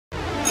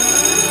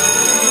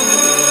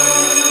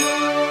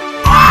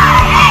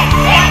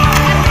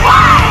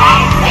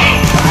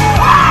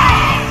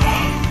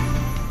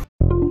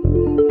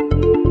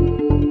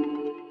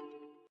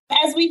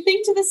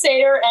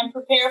Seder and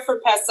prepare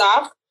for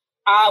Pesach,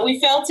 we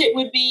felt it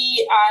would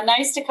be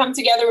nice to come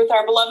together with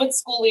our beloved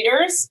school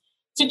leaders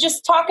to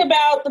just talk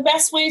about the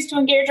best ways to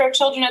engage our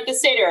children at the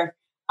Seder.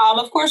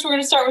 Of course, we're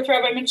going to start with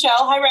Rabbi Mitchell.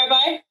 Hi,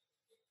 Rabbi.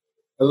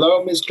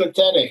 Hello, Ms.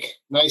 Kletenik.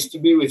 Nice to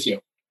be with you.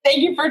 Thank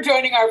you for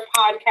joining our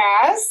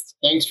podcast.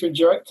 Thanks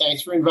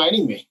for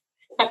inviting me.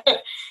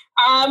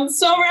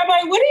 So,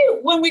 Rabbi,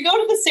 when we go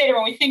to the Seder,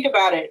 when we think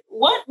about it,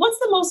 what's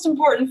the most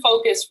important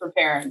focus for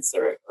parents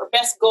or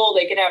best goal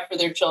they could have for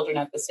their children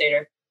at the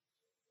Seder?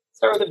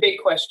 Start with a big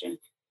question.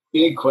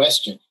 Big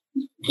question.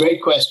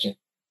 Great question.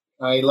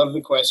 I love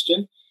the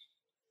question.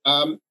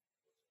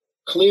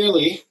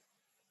 Clearly,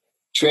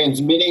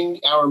 transmitting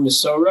our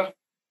Masorah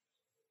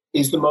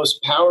is the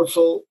most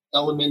powerful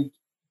element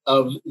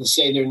of the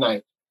Seder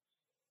night.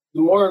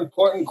 The more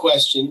important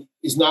question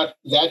is not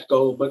that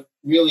goal, but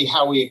really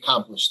how we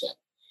accomplish that.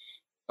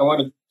 I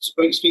want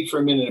to speak for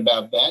a minute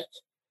about that,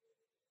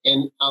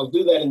 and I'll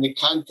do that in the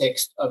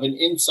context of an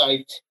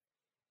insight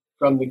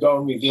from the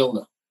Gaon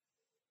Vilna.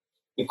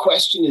 The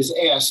question is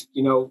asked,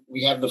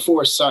 we have the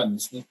four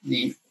sons,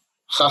 the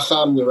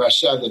Chacham, the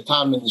Rasha, the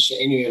Tam, and the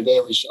She'enu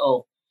Yodei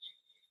Lish'ol.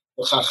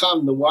 The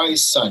Chacham, the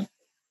wise son.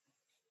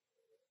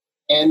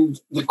 And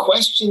the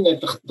question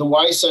that the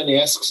wise son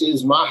asks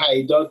is, Ma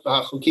ha'idot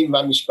v'hachukim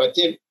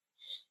v'mishpatim?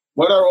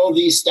 What are all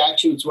these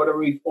statutes? What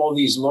are all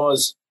these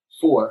laws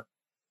for?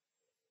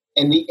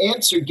 And the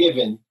answer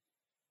given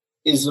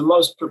is the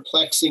most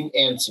perplexing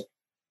answer.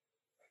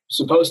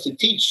 Supposed to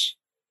teach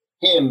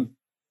him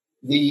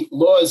the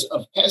laws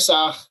of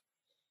Pesach,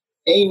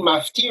 ein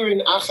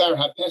maftirin achar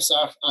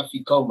haPesach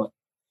afikoma.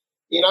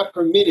 You're not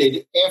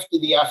permitted after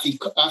the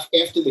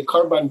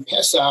Karban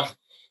Pesach.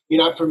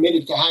 You're not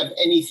permitted to have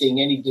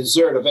anything, any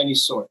dessert of any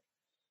sort.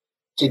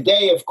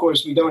 Today, of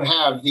course, we don't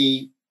have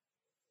the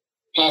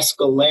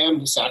Paschal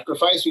lamb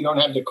sacrifice. We don't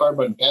have the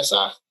Karban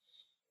Pesach.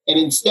 And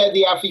instead,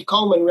 the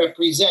Afikoman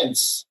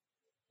represents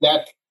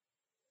that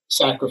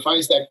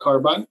sacrifice, that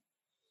Karban.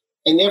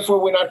 And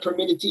therefore, we're not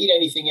permitted to eat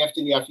anything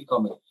after the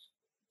Afikoman.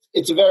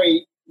 It's a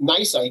very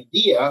nice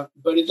idea,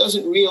 but it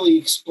doesn't really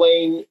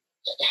explain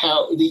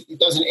it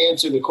doesn't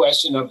answer the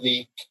question of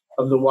the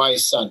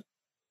wise son.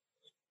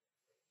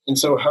 And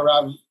so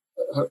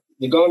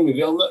the Gaon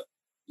Vilna,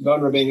 Gaon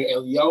Rabbeinu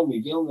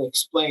Eliyahu Vilna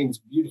explains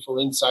beautiful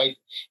insight,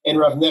 and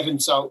Rav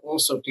Nevinsal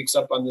also picks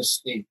up on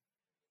this theme.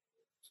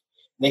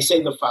 And they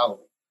say the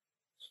following: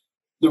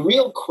 the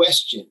real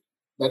question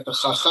that the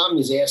Chacham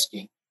is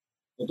asking,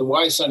 that the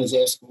wise son is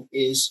asking,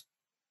 is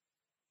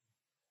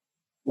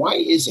why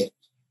is it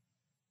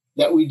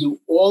that we do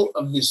all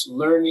of this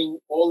learning,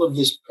 all of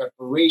this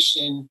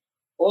preparation,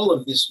 all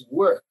of this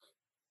work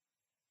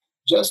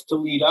just to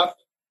lead up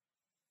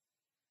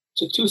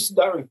to two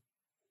Sedarim?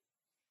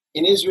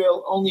 In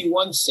Israel, only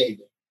one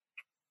Seder.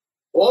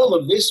 All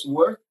of this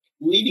work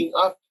leading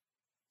up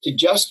to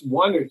just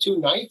one or two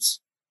nights,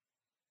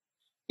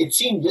 it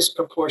seemed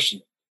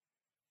disproportionate.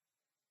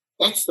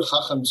 That's the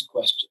Chacham's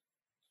question.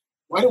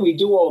 Why do we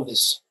do all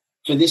this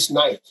for this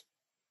night?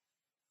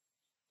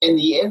 And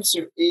the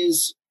answer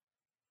is,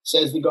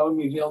 says the Gaon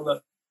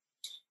Vilna,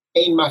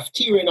 ein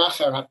maftirin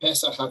achar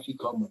haPesach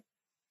afikoma.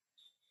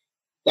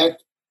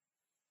 That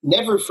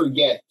never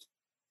forget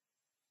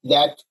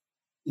that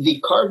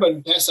the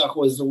Karban Pesach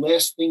was the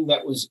last thing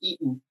that was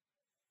eaten,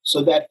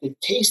 so that the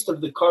taste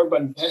of the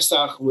Karban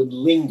Pesach would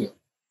linger.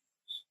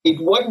 It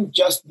wouldn't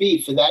just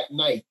be for that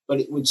night, but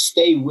it would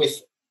stay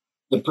with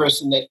the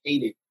person that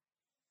ate it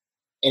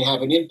and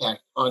have an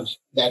impact on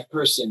that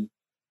person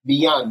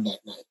beyond that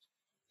night.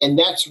 And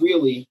that's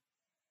really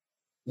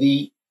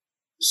the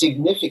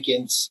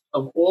significance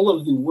of all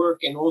of the work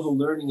and all the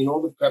learning and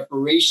all the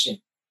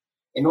preparation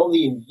and all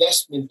the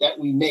investment that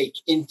we make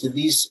into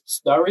these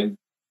Sedarim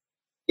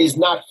is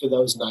not for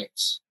those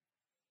nights.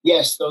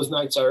 Yes, those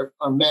nights are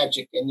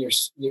magic and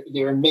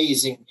they're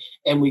amazing,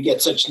 and we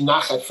get such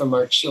nachat from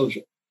our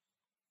children.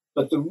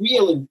 But the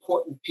real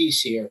important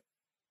piece here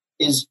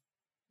is,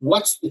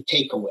 what's the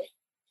takeaway?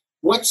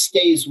 What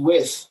stays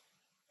with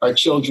our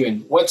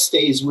children? What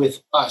stays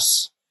with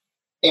us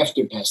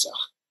after Pesach?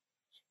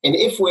 And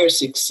if we're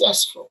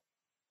successful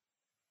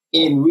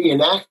in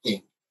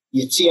reenacting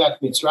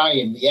Yetziat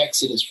Mitzrayim, the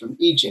Exodus from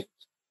Egypt,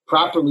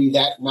 properly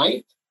that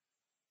night,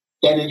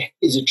 then it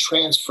is a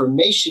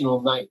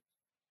transformational night.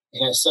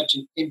 It has such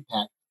an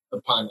impact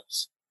upon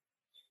us.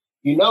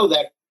 You know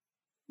that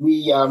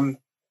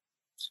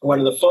one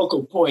of the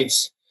focal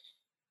points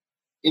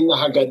in the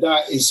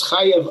Haggadah is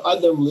Chayav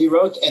Adam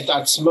Lirot et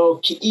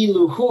Atzmo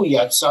Ki'ilu Hu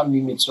Yatsa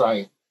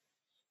Mitzrayim.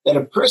 That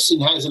a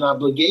person has an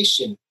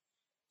obligation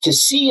to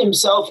see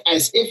himself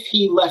as if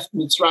he left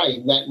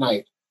Mitzrayim that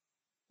night.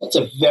 That's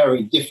a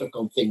very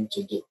difficult thing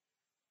to do.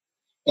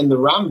 And the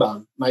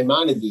Rambam,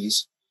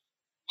 Maimonides,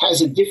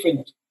 has a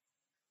different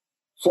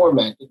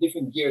format, a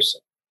different girsa.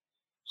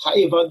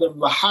 Chayav Adam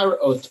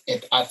Laharot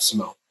et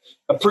Atzmo.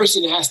 A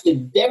person has to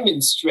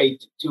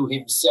demonstrate to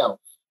himself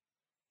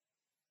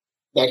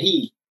that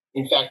he,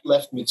 in fact,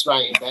 left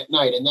Mitzrayim that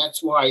night. And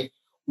that's why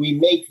we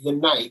make the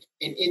night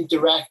an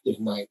interactive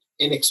night,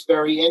 an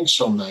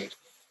experiential night.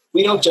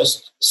 we don't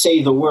just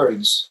say the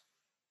words,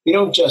 we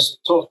don't just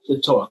talk the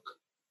talk,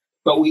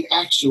 but we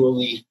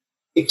actually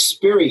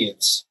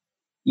experience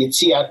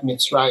Yetziat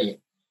Mitzrayim,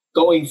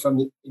 going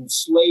from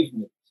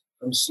enslavement,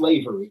 from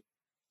slavery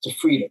to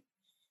freedom.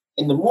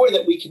 And the more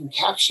that we can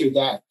capture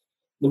that,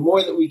 the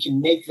more that we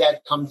can make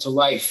that come to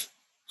life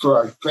for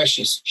our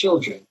precious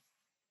children,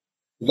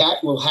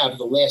 that will have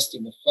the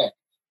lasting effect.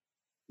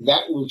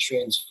 That will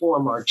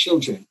transform our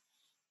children.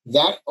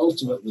 That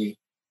ultimately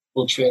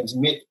will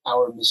transmit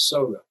our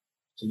Masorah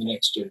to the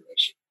next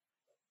generation.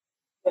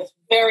 That's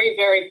very,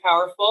 very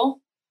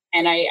powerful.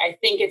 And I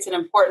think it's an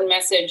important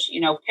message. You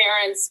know,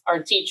 parents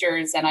are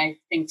teachers, and I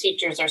think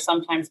teachers are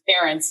sometimes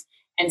parents.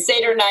 And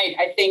Seder night,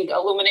 I think,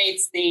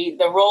 illuminates the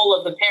role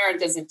of the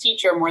parent as a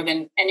teacher more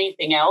than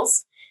anything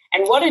else.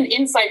 And what an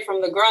insight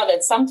from the Gra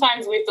that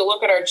sometimes we have to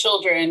look at our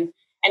children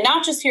and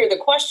not just hear the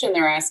question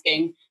they're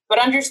asking, but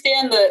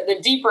understand the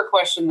deeper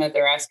question that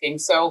they're asking.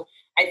 So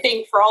I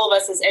think for all of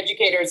us as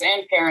educators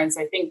and parents,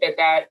 I think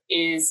that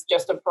is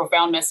just a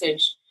profound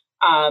message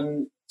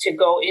to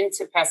go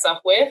into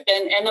Pesach with,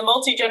 and the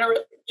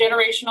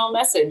multi-generational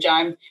message.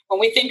 When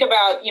we think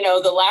about,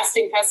 the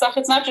lasting Pesach,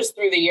 it's not just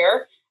through the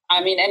year.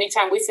 I mean,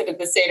 anytime we sit at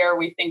the Seder,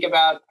 we think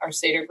about our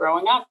Seder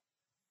growing up.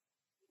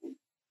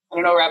 I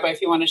don't know, Rabbi,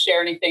 if you want to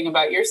share anything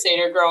about your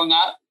Seder growing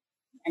up,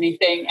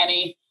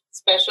 any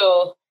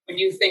special, when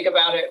you think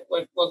about it,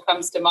 what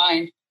comes to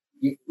mind?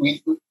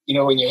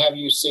 When you have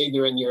your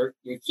Seder and you're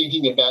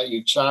thinking about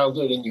your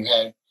childhood and you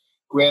had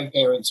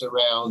grandparents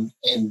around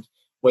and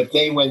what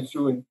they went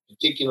through, in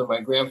particular, my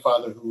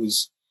grandfather who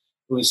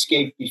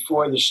escaped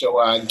before the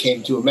Shoah and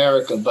came to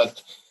America,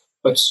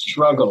 but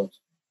struggled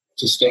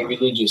to stay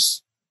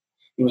religious.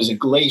 He was a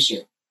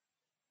glacier,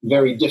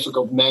 very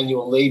difficult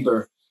manual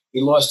labor.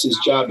 He lost his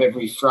job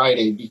every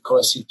Friday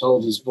because he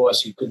told his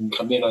boss he couldn't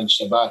come in on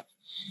Shabbat.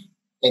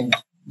 And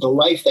the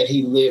life that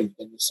he lived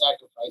and the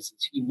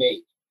sacrifices he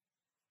made,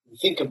 and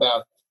think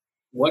about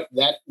what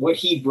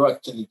he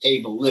brought to the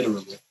table,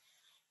 literally,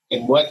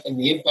 and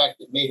the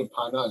impact it made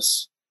upon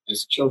us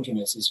as children,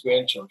 as his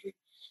grandchildren.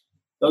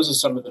 Those are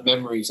some of the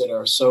memories that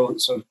are so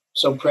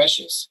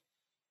precious,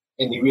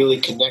 and they really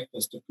connect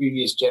us to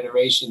previous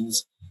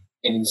generations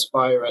and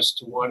inspire us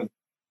to want to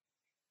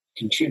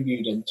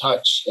contribute and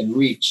touch and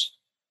reach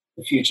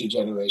the future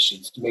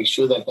generations to make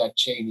sure that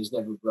chain is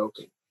never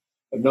broken.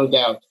 But no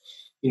doubt,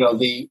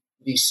 the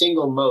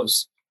single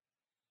most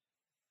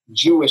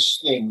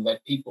Jewish thing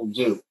that people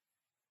do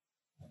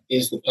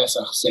is the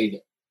Pesach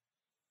Seder.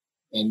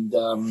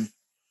 And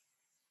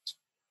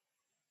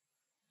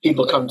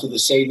people come to the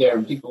Seder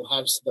and people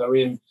have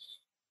Sedarim,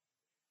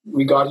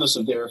 regardless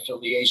of their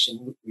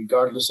affiliation,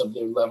 regardless of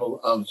their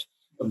level of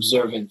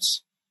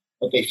observance,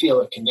 but they feel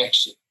a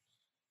connection.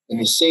 And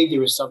the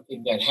Seder is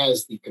something that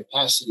has the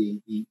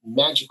capacity, the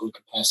magical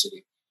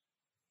capacity,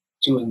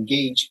 to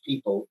engage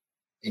people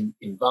and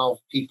involve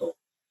people,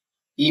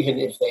 even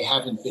if they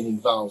haven't been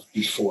involved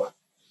before.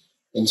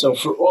 And so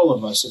for all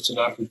of us, it's an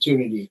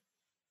opportunity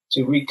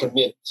to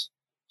recommit,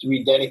 to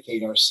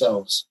rededicate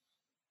ourselves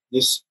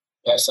this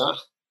Pesach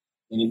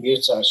and in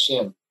Mirza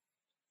Hashem,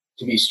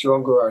 to be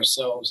stronger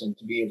ourselves and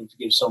to be able to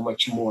give so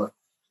much more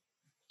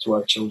to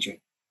our children.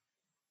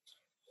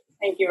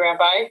 Thank you,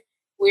 Rabbi.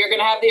 We are going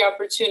to have the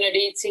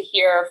opportunity to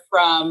hear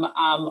from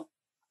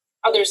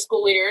other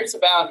school leaders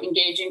about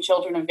engaging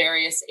children of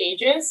various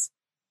ages,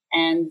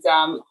 and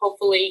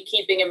hopefully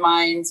keeping in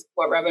mind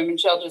what Rabbi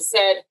Minshel just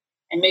said,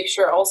 and make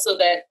sure also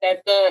that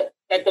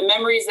the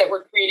memories that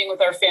we're creating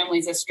with our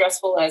families, as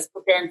stressful as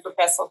preparing for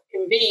Pesach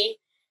can be,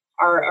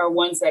 are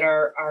ones that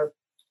are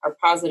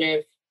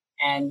positive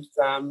and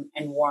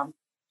warm.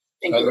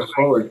 Thank you,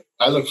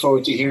 I look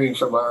forward to hearing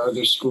from our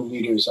other school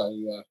leaders.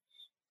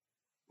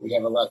 We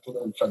have a lot to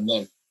learn from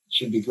them. It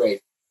should be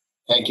great.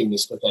 Thank you,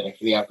 Ms. Kotenek,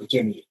 for the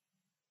opportunity.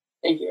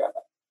 Thank you, Rabbi.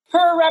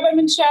 Per Rabbi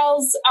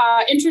Minshel's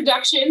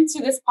introduction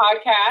to this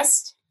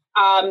podcast,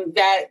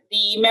 that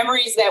the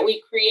memories that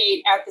we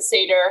create at the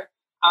Seder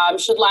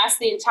should last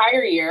the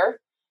entire year.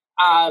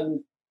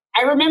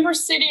 I remember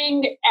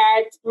sitting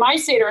at my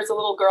Seder as a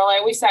little girl. I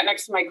always sat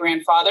next to my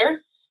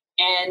grandfather.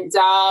 And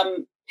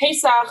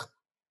Pesach,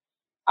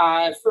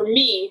 for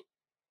me,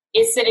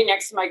 is sitting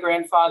next to my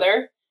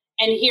grandfather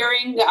and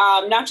hearing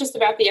not just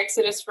about the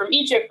exodus from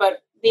Egypt,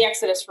 but the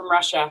exodus from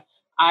Russia.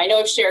 I know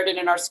I've shared it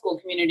in our school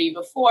community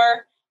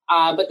before,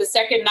 but the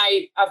second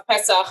night of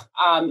Pesach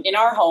in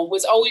our home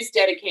was always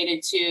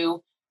dedicated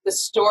to the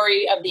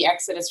story of the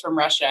exodus from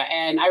Russia.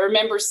 And I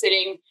remember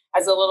sitting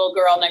as a little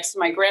girl next to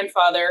my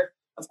grandfather.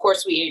 Of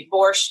course, we ate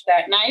borscht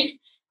that night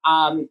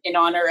in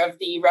honor of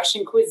the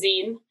Russian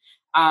cuisine.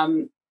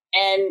 And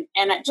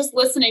just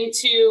listening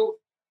to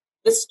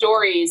the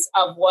stories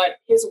of what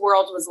his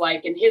world was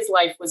like and his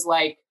life was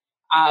like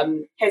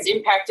has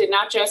impacted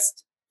not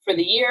just for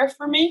the year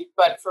for me,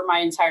 but for my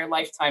entire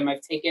lifetime.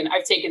 I've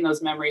taken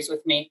those memories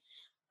with me.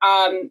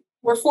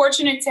 We're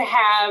fortunate to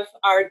have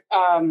our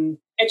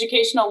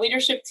educational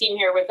leadership team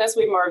here with us.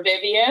 We have Mara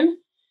Vivian.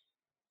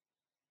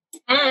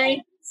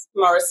 Hi.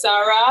 Mara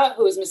Sarah,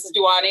 who is Mrs.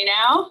 Duani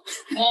now.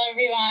 Hello,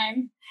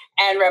 everyone.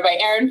 And Rabbi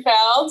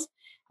Ehrenfeld.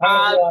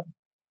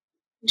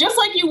 Just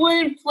like you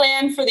wouldn't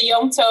plan for the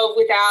Yom Tov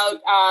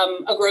without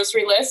a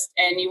grocery list,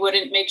 and you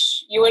wouldn't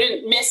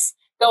miss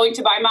going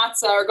to buy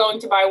matzah or going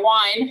to buy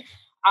wine.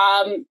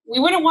 We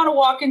wouldn't want to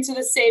walk into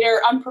the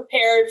Seder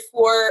unprepared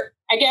for,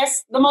 I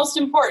guess, the most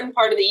important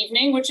part of the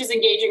evening, which is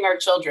engaging our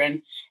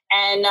children.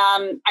 And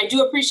I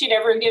do appreciate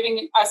everyone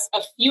giving us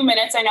a few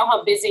minutes. I know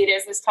how busy it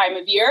is this time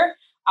of year,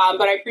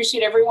 but I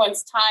appreciate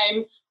everyone's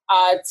time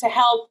to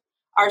help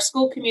our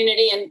school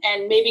community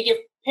and maybe give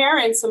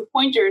parents some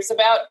pointers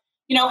about,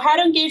 how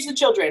to engage the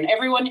children.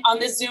 Everyone on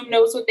this Zoom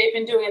knows what they've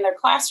been doing in their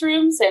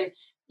classrooms and,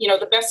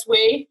 the best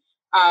way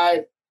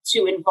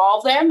to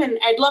involve them. And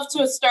I'd love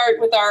to start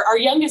with our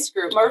youngest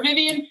group. Mar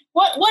Vivian,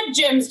 what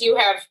gems do you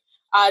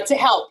have to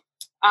help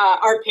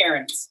our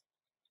parents?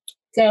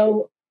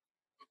 So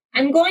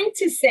I'm going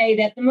to say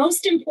that the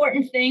most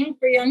important thing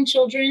for young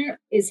children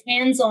is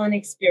hands-on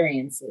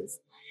experiences.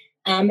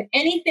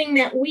 Anything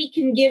that we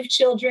can give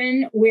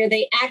children where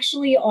they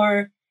actually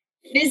are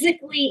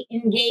physically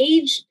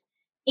engaged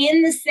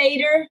in the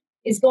Seder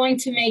is going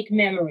to make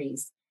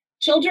memories.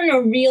 Children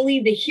are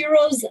really the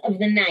heroes of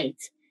the night.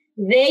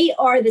 They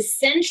are the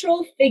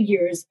central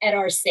figures at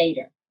our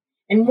Seder.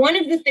 And one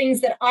of the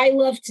things that I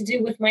love to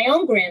do with my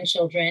own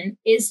grandchildren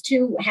is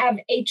to have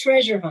a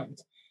treasure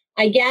hunt.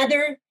 I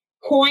gather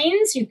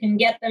coins. You can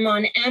get them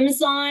on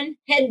Amazon,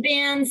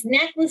 headbands,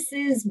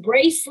 necklaces,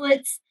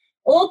 bracelets,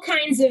 all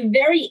kinds of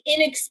very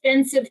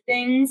inexpensive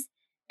things.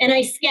 And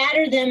I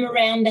scatter them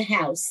around the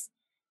house.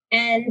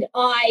 And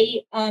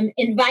I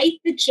invite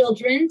the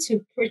children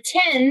to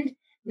pretend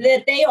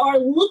that they are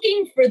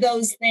looking for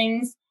those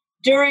things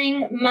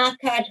during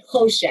Makat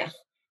Choshech.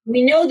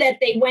 We know that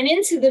they went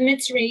into the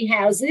Mitzri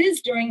houses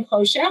during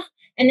Choshech,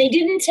 and they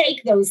didn't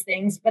take those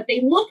things, but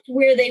they looked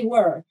where they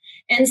were.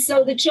 And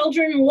so the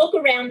children look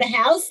around the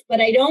house,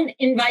 but I don't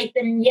invite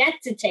them yet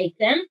to take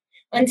them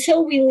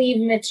until we leave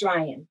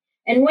Mitzrayim.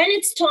 And when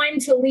it's time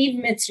to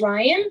leave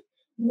Mitzrayim,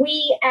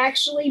 we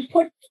actually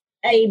put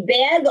a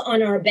bag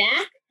on our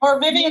back. Or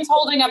Vivian's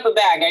holding up a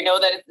bag. I know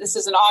that this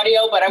is an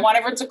audio, but I want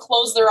everyone to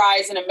close their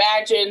eyes and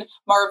imagine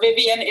Mar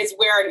Vivian is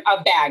wearing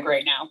a bag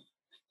right now.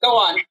 Go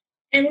on.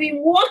 And we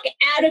walk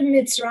out of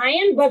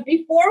Mitzrayim, but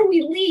before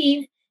we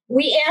leave,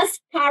 we ask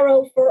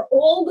Paro for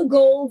all the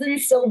gold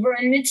and silver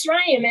in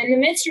Mitzrayim. And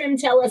the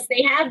Mitzrayim tell us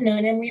they have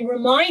none. And we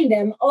remind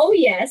them, oh,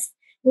 yes,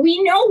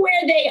 we know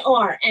where they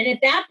are. And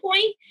at that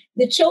point,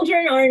 the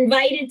children are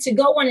invited to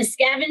go on a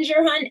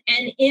scavenger hunt.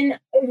 And in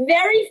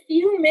very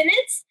few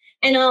minutes,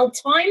 and I'll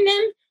time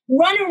them,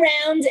 run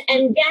around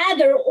and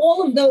gather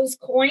all of those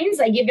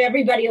coins. I give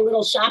everybody a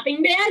little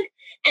shopping bag,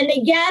 and they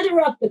gather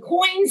up the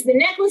coins, the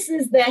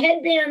necklaces, the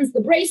headbands,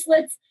 the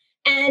bracelets,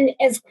 and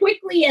as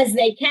quickly as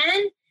they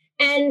can.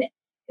 And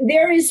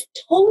there is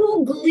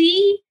total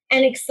glee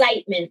and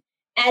excitement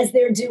as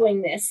they're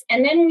doing this.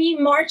 And then we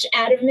march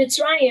out of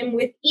Mitzrayim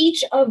with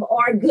each of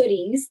our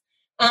goodies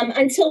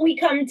until we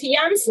come to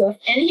Yam Suf.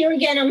 And here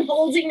again, I'm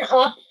holding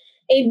up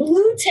a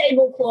blue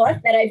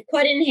tablecloth that I've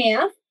cut in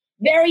half.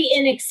 Very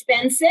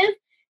inexpensive,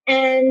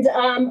 and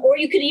or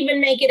you could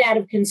even make it out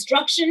of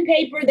construction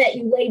paper that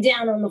you lay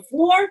down on the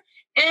floor,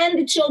 and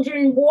the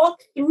children walk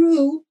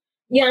through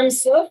Yam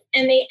Suf,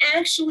 and they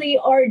actually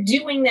are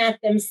doing that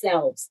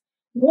themselves.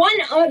 One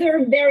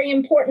other very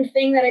important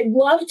thing that I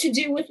love to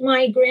do with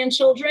my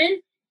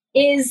grandchildren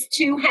is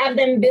to have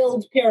them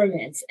build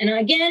pyramids. And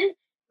again,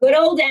 good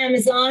old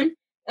Amazon,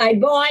 I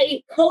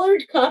buy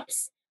colored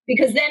cups,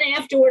 because then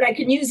afterward I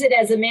can use it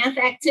as a math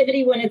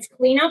activity when it's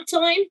cleanup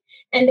time.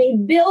 And they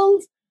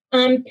build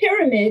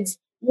pyramids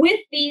with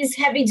these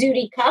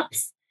heavy-duty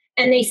cups,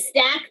 and they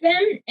stack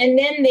them, and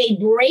then they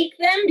break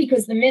them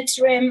because the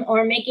Mitzrim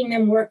are making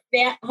them work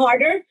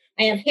harder.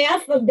 I have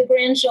half of the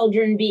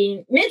grandchildren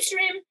being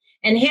Mitzrim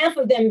and half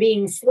of them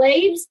being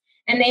slaves,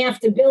 and they have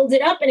to build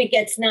it up, and it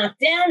gets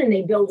knocked down, and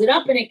they build it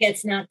up, and it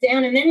gets knocked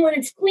down. And then when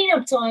it's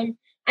cleanup time,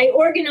 I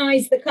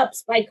organize the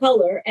cups by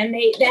color, and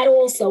that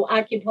also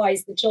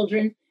occupies the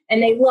children,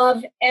 and they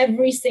love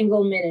every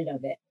single minute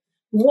of it.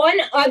 One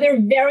other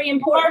very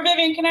important...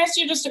 Vivian, can I ask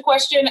you just a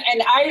question?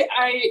 And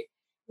I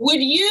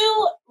would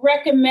you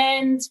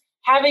recommend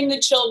having the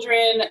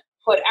children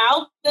put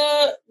out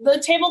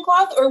the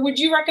tablecloth, or would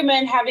you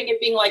recommend having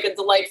it being like a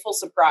delightful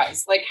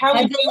surprise? Like how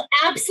would you...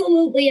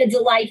 Absolutely a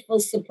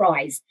delightful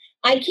surprise.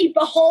 I keep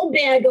a whole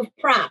bag of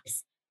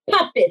props,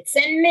 puppets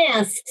and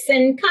masks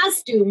and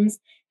costumes.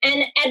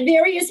 And at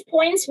various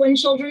points when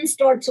children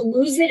start to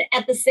lose it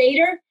at the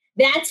Seder,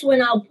 that's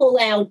when I'll pull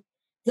out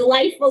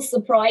delightful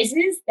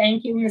surprises.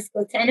 Thank you, Ms.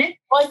 Kotenek.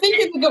 Well, I think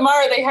in the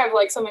Gemara they have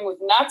like something with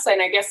nuts,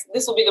 and I guess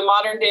this will be the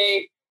modern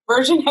day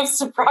version of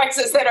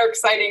surprises that are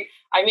exciting.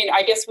 I mean,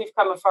 I guess we've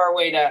come a far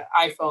way to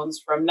iPhones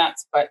from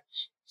nuts, but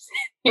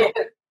yeah.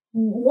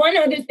 One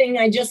other thing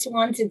I just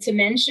wanted to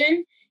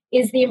mention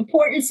is the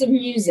importance of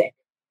music.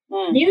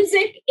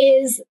 Music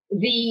is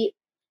the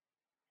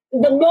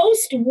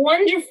most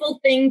wonderful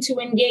thing to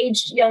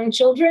engage young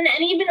children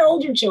and even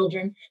older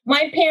children.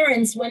 My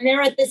parents, when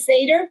they're at the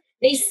Seder,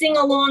 they sing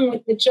along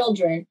with the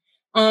children.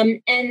 And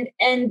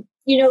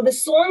you know, the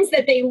songs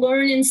that they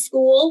learn in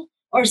school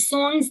are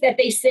songs that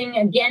they sing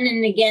again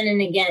and again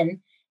and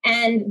again.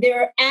 And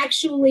there are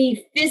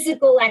actually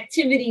physical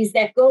activities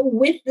that go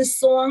with the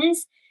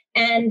songs.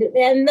 And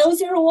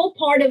those are all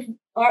part of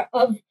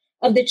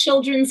the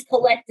children's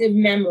collective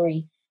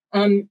memory.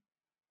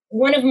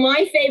 One of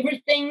my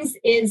favorite things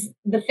is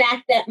the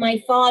fact that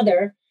my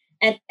father,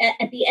 at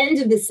the end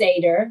of the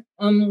Seder,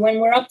 when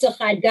we're up to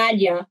Chad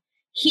Gadya,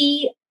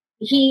 he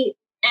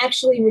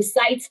actually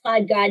recites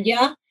Chad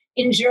Gadya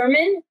in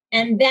German,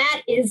 and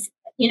that is,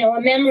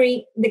 a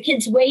memory the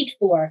kids wait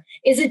for.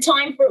 Is it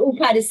time for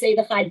Upa to say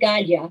the Chad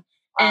Gadya?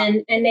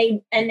 And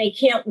they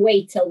can't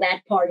wait till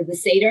that part of the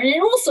Seder, and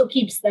it also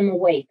keeps them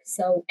awake.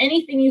 So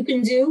anything you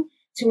can do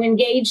to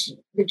engage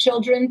the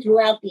children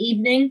throughout the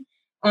evening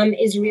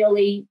is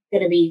really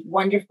going to be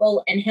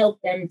wonderful and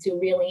help them to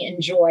really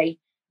enjoy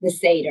the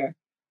Seder.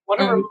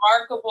 What a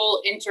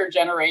remarkable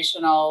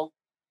intergenerational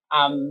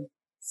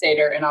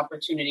Seder and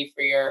opportunity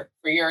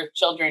for your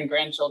children,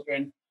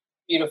 grandchildren.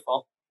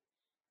 Beautiful.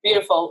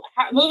 Beautiful.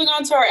 Moving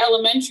on to our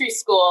elementary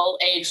school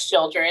age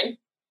children.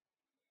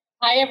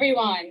 Hi,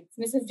 everyone.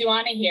 It's Mrs.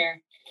 Duana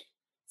here.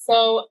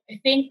 So I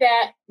think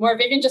that Mor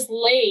Vivian just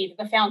laid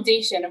the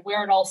foundation of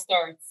where it all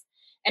starts.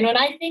 And when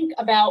I think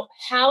about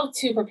how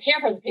to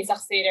prepare for the Pesach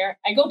Seder,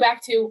 I go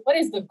back to what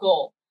is the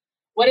goal?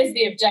 What is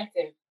the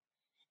objective?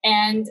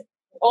 And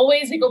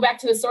always we go back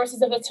to the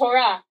sources of the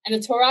Torah. And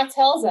the Torah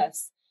tells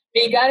us,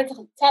 you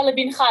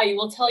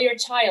will tell your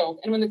child.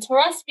 And when the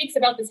Torah speaks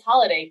about this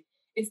holiday,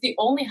 it's the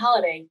only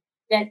holiday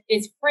that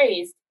is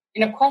phrased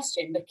in a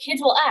question. The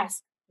kids will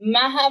ask,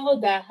 Ma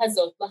ha'avodah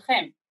hazot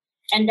lachem?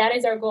 And that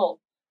is our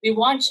goal. We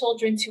want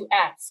children to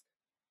ask.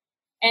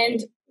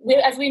 And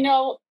as we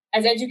know,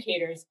 as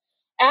educators,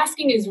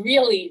 asking is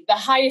really the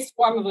highest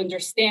form of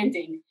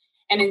understanding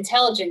and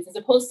intelligence as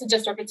opposed to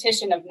just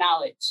repetition of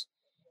knowledge.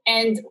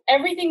 And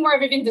everything Mor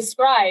Vivian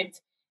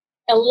described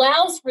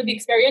allows for the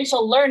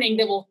experiential learning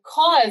that will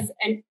cause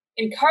and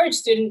encourage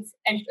students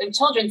and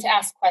children to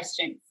ask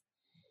questions.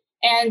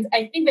 And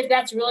I think that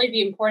that's really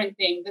the important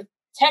thing. The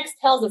text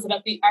tells us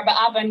about the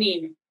Arba'a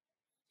Banim.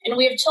 And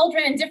we have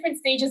children in different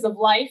stages of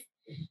life.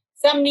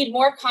 Some need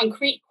more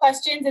concrete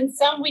questions, and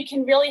some we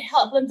can really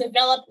help them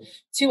develop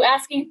to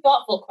asking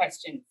thoughtful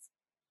questions.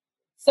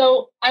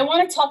 So I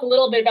want to talk a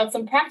little bit about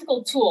some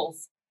practical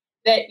tools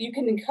that you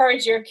can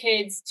encourage your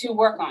kids to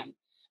work on.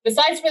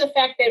 Besides for the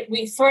fact that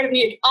we sort of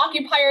need to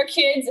occupy our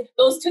kids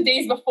those 2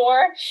 days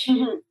before,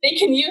 they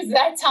can use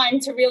that time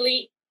to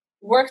really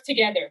work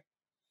together.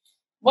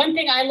 One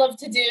thing I love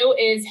to do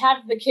is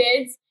have the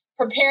kids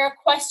prepare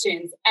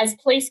questions as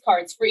place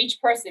cards for each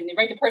person. They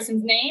write the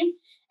person's name,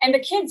 and the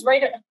kids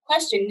write a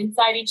question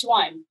inside each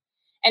one.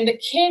 And the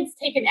kids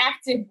take an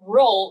active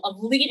role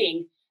of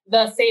leading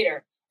the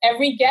Seder.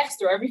 Every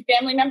guest or every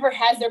family member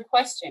has their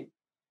question.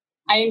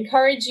 I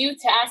encourage you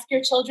to ask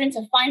your children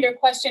to find their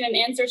question and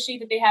answer sheet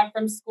that they have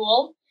from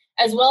school,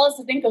 as well as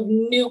to think of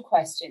new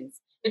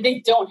questions that they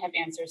don't have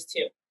answers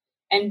to.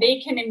 And they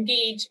can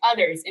engage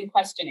others in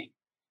questioning.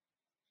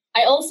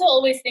 I also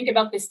always think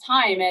about this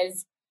time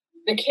as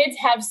the kids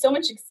have so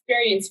much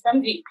experience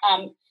from the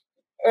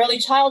early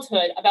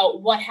childhood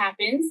about what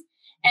happens.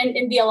 And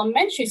in the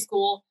elementary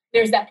school,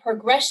 there's that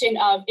progression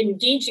of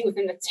engaging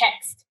within the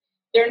text.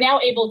 They're now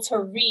able to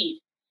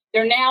read.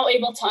 They're now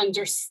able to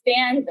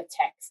understand the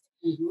text.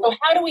 So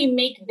how do we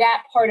make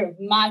that part of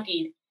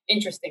Magid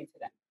interesting to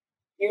them?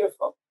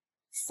 Beautiful.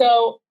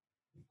 So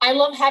I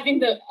love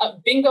having the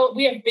bingo.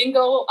 We have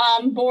bingo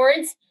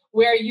boards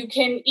where you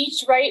can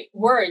each write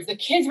words. The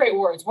kids write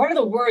words. What are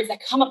the words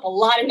that come up a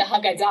lot in the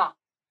Haggadah?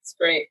 It's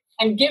great.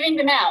 And giving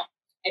them out.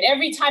 And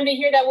every time they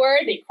hear that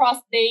word, they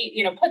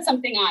put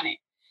something on it.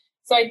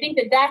 So I think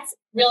that that's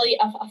really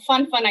a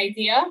fun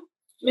idea.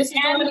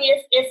 Mrs. Downey,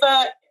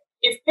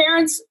 if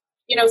parents,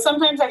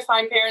 sometimes I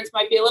find parents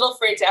might be a little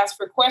afraid to ask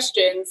for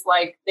questions,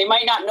 like they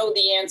might not know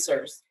the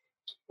answers.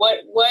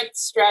 What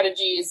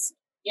strategies,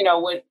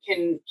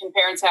 can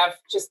parents have?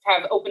 Just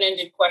have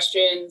open-ended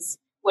questions.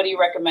 What do you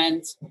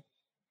recommend?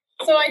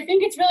 So I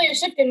think it's really a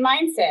shift in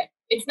mindset.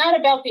 It's not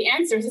about the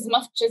answers as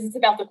much as it's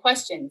about the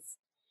questions.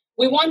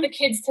 We want the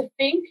kids to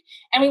think,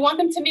 and we want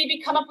them to maybe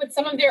come up with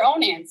some of their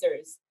own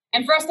answers.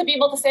 And for us to be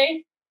able to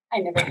say, I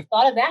never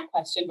thought of that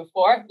question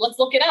before. Let's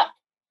look it up.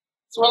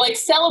 So we're like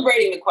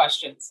celebrating the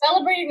questions.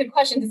 Celebrating the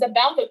questions is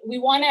about we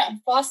want to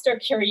foster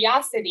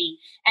curiosity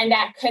and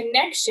that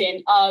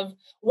connection of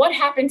what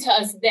happened to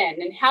us then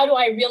and how do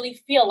I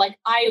really feel like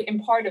I am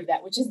part of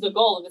that, which is the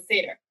goal of the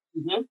Seder.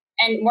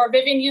 And Mor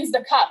Vivian used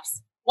the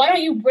cups. Why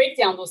don't you break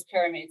down those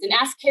pyramids and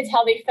ask kids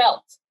how they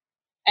felt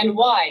and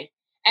why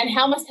and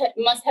how must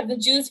have the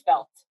Jews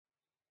felt?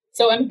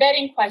 So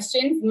embedding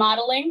questions,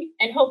 modeling,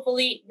 and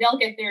hopefully they'll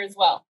get there as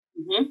well.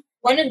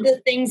 One of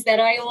the things that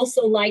I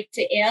also like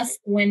to ask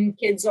when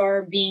kids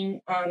are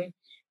being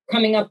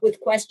coming up with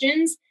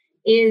questions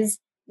is,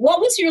 what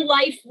was your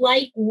life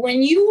like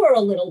when you were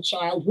a little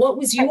child? What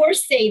was your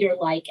Seder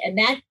like? And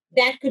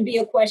that could be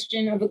a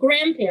question of a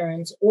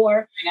grandparent,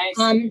 or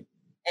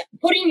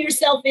putting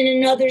yourself in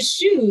another's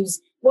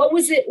shoes. What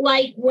was it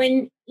like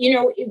when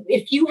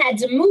if you had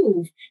to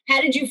move,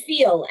 how did you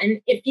feel?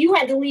 And if you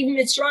had to leave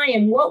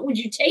Mitzrayim, what would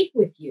you take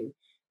with you?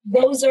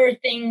 Those are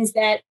things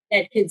that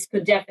kids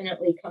could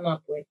definitely come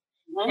up with.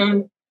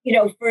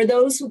 For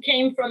those who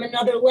came from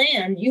another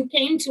land, you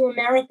came to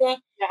America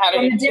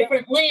from a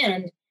different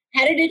land.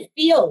 How did it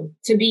feel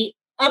to be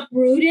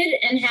uprooted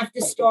and have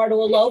to start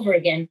all over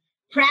again?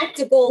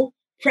 Practical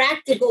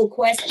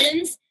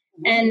questions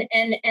and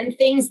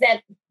things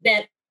that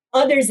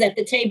others at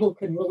the table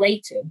could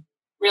relate to.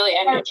 Really,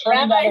 and we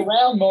turn that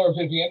around more,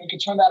 Vivian. We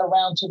could turn that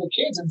around to the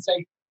kids and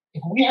say,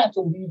 if we had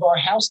to leave our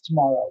house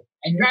tomorrow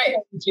and you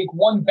have to take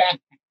one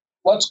backpack,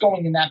 what's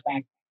going in that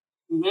backpack?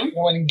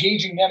 And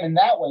engaging them in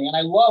that way. And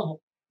I love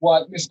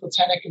what Ms.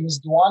 Kotenek and Ms.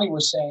 Duani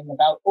were saying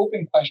about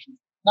open questions.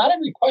 Not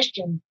every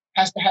question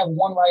has to have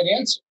one right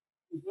answer.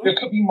 There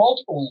could be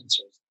multiple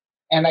answers.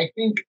 And I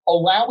think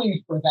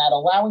allowing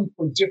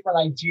for different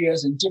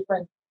ideas and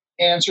different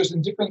answers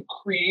and different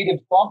creative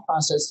thought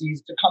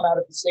processes to come out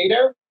of the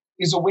Seder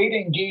is a way to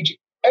engage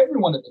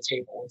everyone at the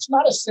table. It's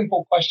not a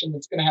simple question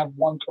that's going to have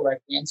one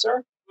correct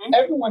answer.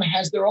 Everyone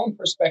has their own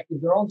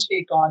perspective, their own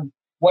take on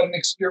what an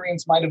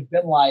experience might have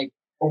been like,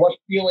 or what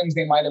feelings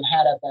they might have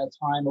had at that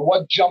time, or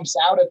what jumps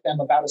out at them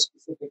about a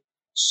specific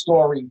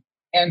story.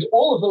 And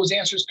all of those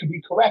answers could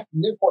be correct.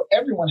 And therefore,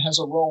 everyone has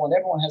a role and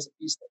everyone has a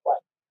piece to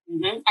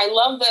play. I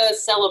love the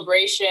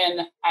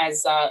celebration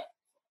as of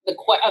the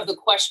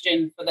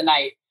question for the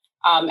night.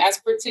 As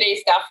for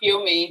today's Daf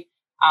Yomi,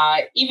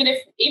 even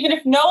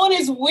if no one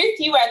is with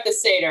you at the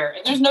Seder,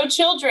 if there's no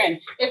children,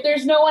 if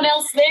there's no one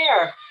else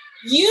there,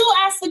 you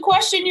ask the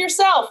question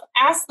yourself.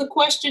 Ask the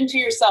question to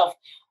yourself.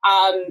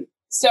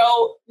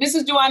 So,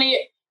 Mrs. Duani,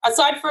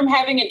 aside from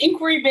having an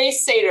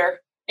inquiry-based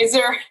Seder, is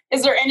there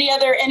any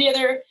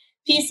other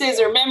pieces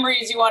or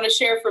memories you want to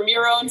share from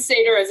your own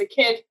Seder as a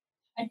kid?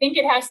 I think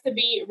it has to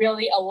be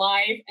really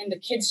alive, and the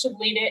kids should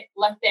lead it.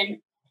 Let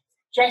them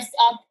dress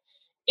up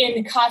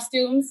in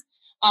costumes.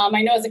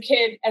 I know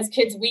as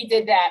kids, we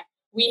did that.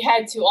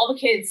 All the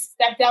kids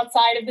stepped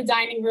outside of the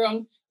dining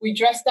room. We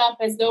dressed up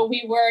as though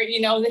we were,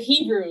 the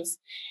Hebrews.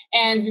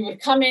 And we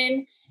would come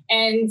in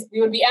and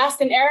we would be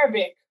asked in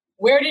Arabic,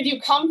 where did you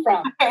come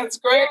from? That's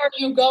great. Where are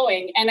you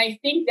going? And I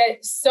think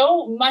that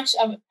so much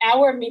of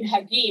our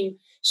minhagim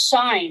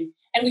shine,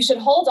 and we should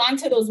hold on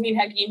to those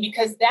minhagim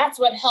because that's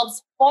what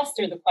helps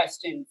foster the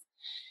questions.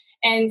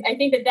 And I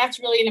think that that's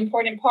really an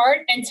important part,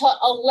 and to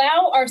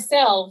allow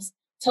ourselves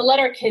to let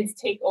our kids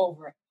take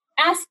over.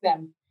 Ask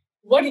them,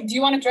 what do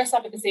you want to dress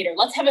up at the Seder?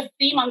 Let's have a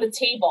theme on the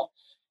table.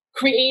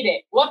 Create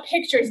it. What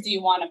pictures do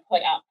you want to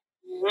put up?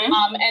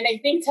 And I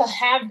think to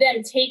have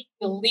them take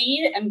the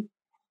lead and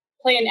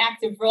play an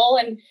active role.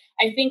 And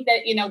I think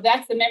that,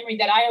 that's the memory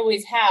that I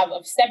always have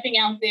of stepping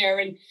out there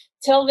and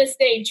till this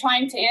day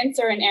trying to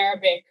answer in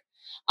Arabic.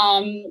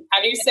 How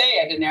do you say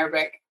it in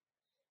Arabic?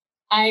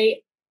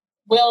 I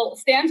will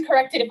stand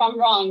corrected if I'm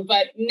wrong,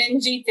 but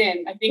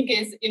ninjitin, I think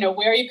is,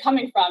 where are you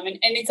coming from? And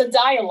it's a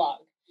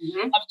dialogue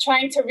of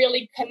trying to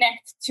really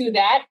connect to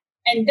that.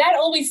 And that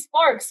always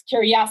sparks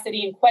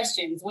curiosity and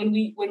questions when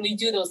we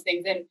do those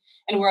things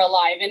and we're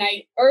alive. And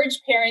I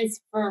urge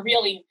parents who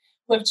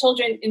have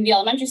children in the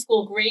elementary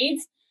school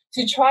grades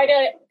to try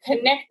to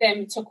connect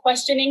them to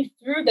questioning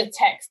through the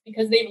text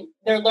because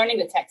they're learning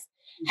the text.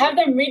 Have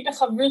them read the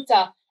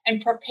Chavruta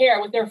and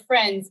prepare with their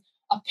friends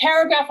a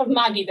paragraph of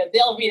Magi that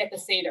they'll read at the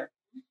Seder,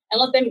 and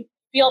let them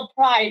feel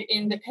pride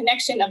in the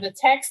connection of the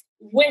text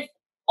with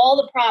all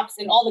the props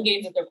and all the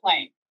games that they're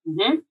playing.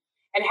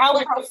 And how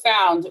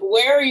profound.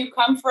 Where do you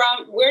come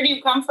from,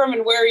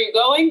 and where are you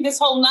going? This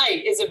whole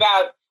night is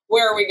about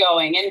where are we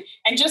going?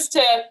 And just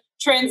to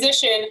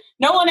transition,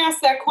 no one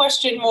asked that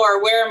question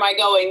more, where am I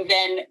going,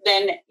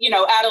 than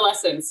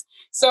adolescents.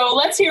 So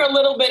let's hear a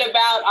little bit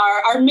about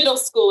our middle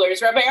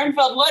schoolers. Rabbi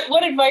Ehrenfeld,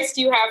 what advice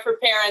do you have for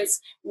parents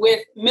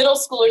with middle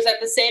schoolers at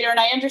the Seder? And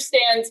I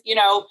understand,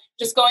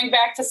 just going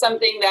back to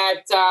something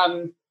that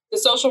the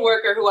social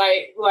worker who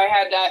I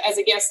had as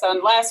a guest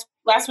on last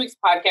week's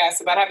podcast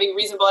about having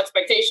reasonable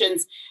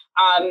expectations,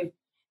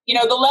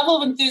 the level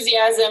of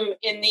enthusiasm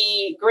in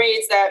the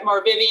grades that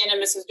Mar Vivian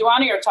and Mrs.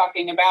 Duani are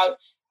talking about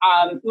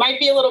might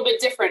be a little bit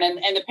different,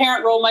 and the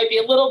parent role might be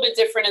a little bit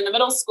different in the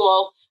middle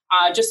school,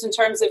 just in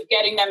terms of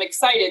getting them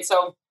excited.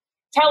 So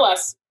tell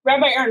us,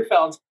 Rabbi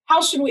Ehrenfeld,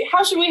 how should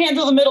we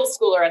handle the middle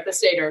schooler at the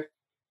Seder?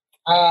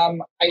 I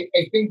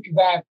think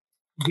that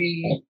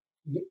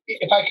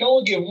if I can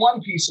only give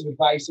one piece of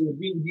advice, it would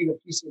really be the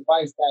piece of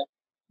advice that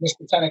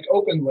Mr. Tenek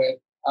opened with,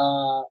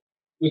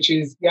 which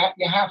is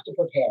you have to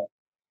prepare.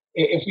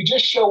 If we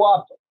just show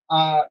up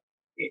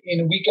in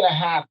a week and a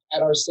half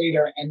at our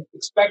Seder and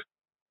expect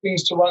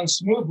things to run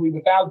smoothly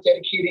without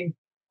dedicating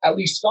at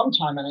least some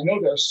time, and I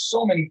know there are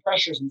so many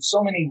pressures and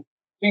so many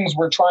things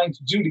we're trying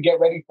to do to get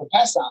ready for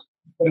Pesach,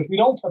 but if we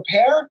don't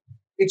prepare,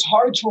 it's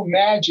hard to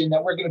imagine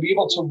that we're going to be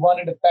able to run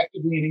it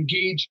effectively and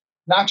engage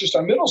not just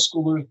our middle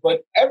schoolers,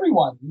 but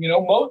everyone.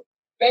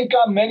 Thank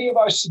God many of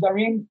our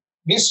Sedarim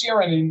this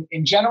year and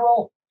in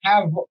general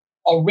have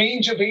a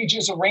range of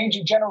ages, a range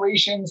of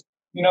generations.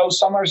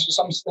 Some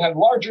have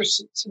larger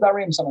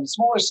Sedarim, some have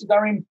smaller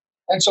Sedarim.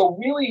 And so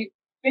really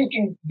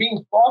thinking,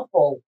 being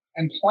thoughtful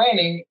and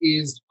planning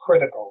is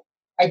critical.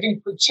 I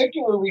think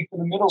particularly for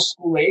the middle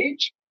school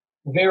age,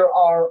 there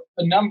are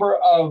a number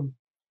of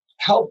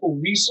helpful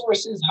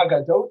resources,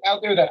 Haggadot,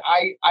 out there that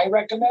I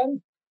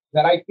recommend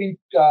that I think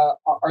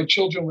our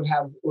children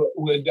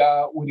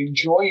would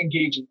enjoy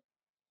engaging.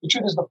 The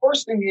truth is, the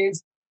first thing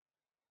is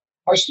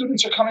our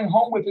students are coming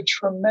home with a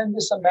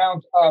tremendous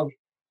amount of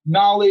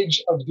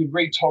knowledge of the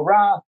great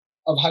Torah,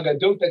 of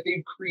Haggadot that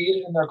they've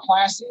created in their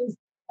classes.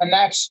 And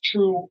that's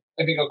true,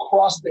 I think,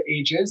 across the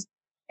ages.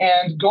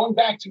 And going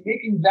back to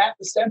making that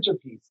the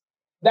centerpiece,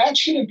 that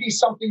shouldn't be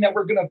something that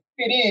we're going to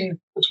fit in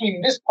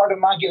between this part of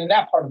Maggid and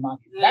that part of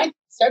Maggid. That's the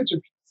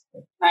centerpiece.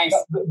 Nice.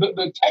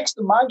 The text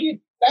of Maggid,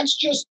 that's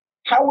just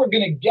how we're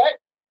going to get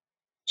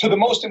to the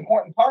most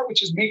important part,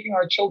 which is making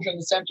our children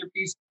the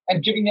centerpiece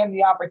and giving them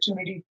the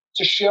opportunity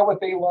to share what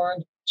they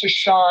learned, to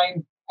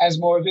shine, as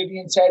Maura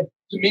Vivian said,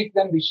 to make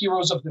them the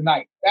heroes of the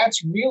night.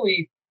 That's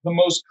really the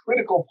most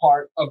critical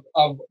part of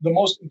the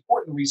most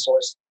important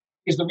resource,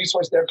 is the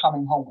resource they're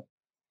coming home with.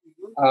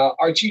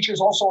 Our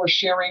teachers also are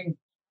sharing,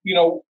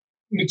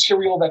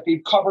 material that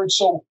they've covered.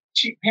 So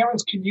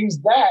parents can use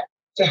that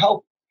to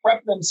help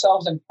prep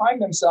themselves and prime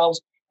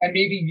themselves and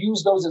maybe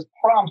use those as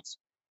prompts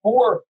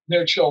for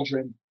their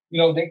children.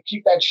 They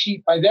keep that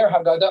sheet by their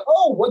Haggadah.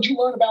 Oh, what'd you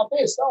learn about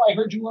this? Oh, I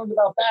heard you learned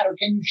about that. Or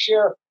can you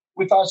share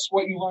with us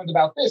what you learned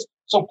about this?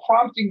 So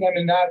prompting them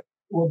in that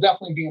will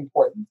definitely be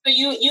important. So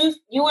you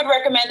would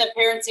recommend that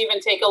parents even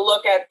take a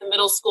look at the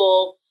middle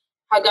school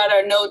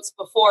Haggadah notes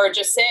before,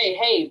 just say,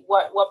 hey,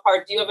 what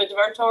part do you have a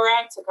Dvar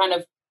Torah, to kind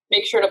of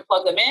make sure to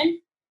plug them in?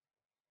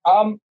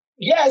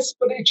 Yes,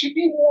 but it should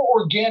be more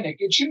organic.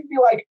 It shouldn't be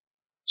like,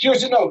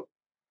 here's a note.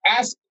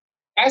 Ask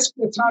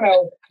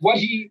Natano what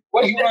he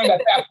learned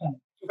at that point.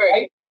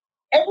 Right?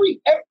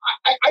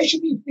 I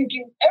should be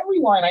thinking every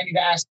line I need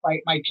to ask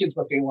my kids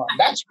what they learned.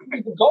 That's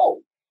really the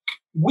goal.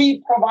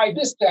 We provide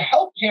this to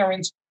help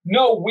parents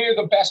know where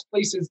the best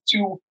places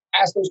to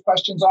ask those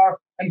questions are.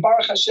 And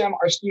Baruch Hashem,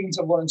 our students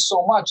have learned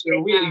so much. There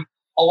are really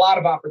a lot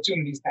of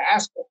opportunities to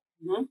ask them.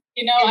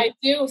 Mm-hmm. I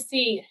do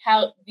see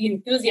how the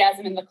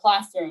enthusiasm in the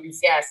classrooms,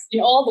 yes, in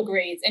all the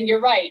grades. And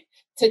you're right,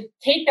 to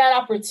take that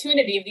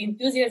opportunity of the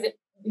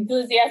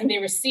enthusiasm they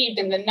received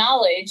and the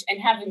knowledge and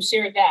have them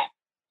share that.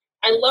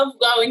 I love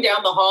going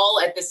down the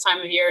hall at this time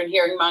of year and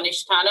hearing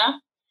Manish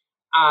Tana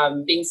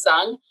being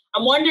sung.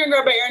 I'm wondering,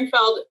 Rabbi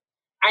Ehrenfeld,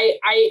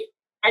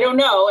 I don't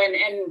know, and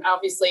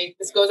obviously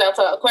this goes out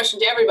to a question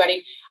to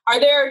everybody. Are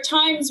there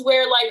times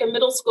where like a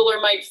middle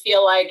schooler might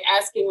feel like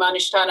asking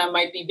Manish Tana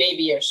might be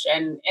babyish,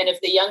 and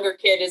if the younger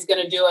kid is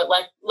going to do it,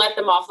 let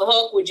them off the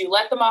hook? Would you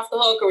let them off the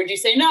hook, or would you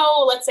say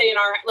no? Let's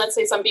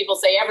say some people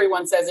say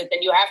everyone says it,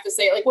 then you have to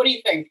say it. Like, what do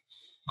you think?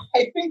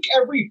 I think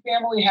every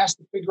family has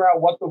to figure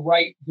out what the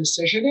right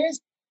decision is.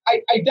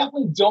 I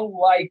definitely don't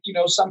like,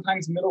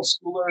 sometimes middle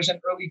schoolers and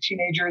early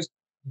teenagers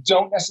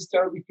don't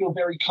necessarily feel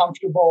very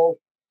comfortable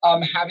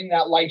having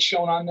that light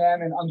shown on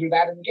them and under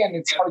that. And again,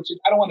 it's hard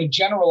I don't want to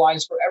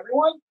generalize for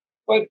everyone,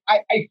 but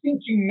I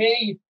think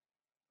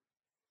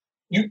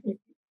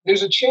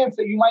there's a chance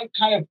that you might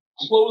kind of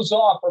close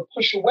off or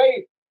push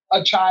away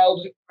a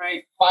child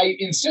by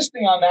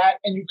insisting on that,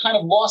 and you kind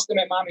of lost them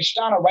at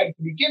Manishtana right at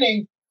the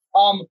beginning.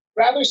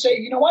 Rather say,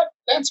 you know what,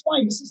 that's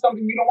fine. This is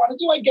something you don't want to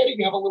do. I get it.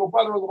 You have a little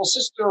brother, a little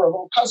sister, or a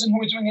little cousin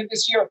who is doing it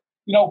this year.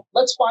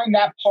 Let's find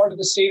that part of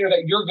the Seder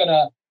that you're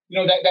gonna,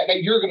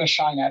 that you're gonna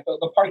shine at,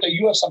 the part that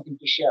you have something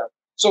to share.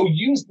 So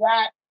use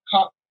that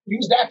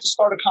to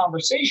start a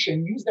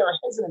conversation. Use their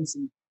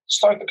hesitancy to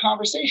start the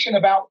conversation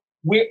about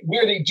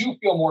where they do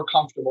feel more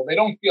comfortable. They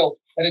don't feel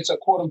that it's a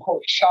quote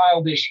unquote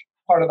childish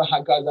part of the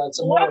Haggadah.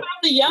 What about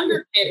the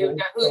younger kid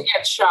who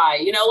gets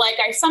shy? Like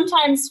I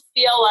sometimes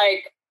feel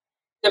like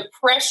the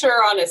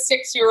pressure on a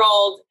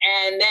 6-year-old,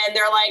 and then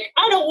they're like,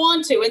 I don't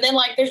want to. And then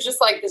like, there's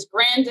just like this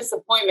grand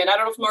disappointment. I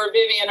don't know if Maura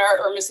Vivian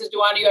or Mrs.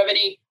 Duana, you have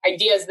any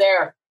ideas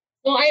there?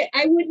 Well,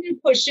 I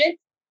wouldn't push it.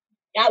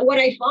 What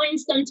I find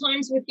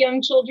sometimes with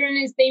young children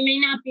is they may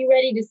not be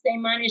ready to say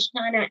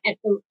Manishtana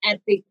at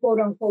the quote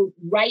unquote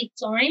right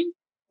time,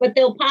 but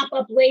they'll pop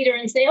up later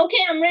and say,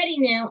 okay, I'm ready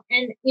now.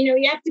 And,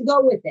 you have to go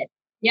with it.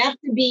 You have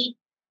to be,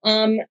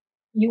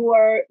 you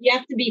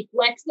have to be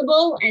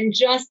flexible and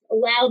just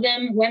allow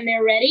them when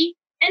they're ready.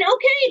 And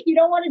okay, if you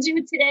don't want to do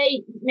it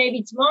today,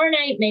 maybe tomorrow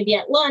night, maybe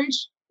at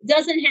lunch, it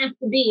doesn't have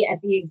to be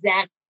at the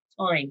exact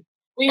time.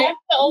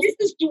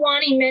 Mrs.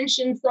 Duani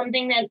mentioned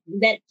something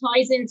that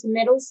ties into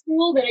middle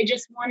school that I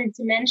just wanted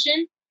to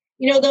mention.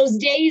 Those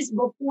days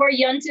before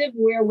Yontiv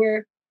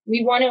where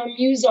we want to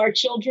amuse our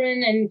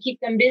children and keep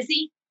them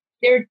busy.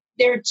 There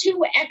are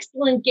two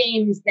excellent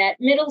games that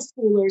middle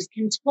schoolers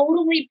can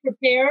totally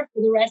prepare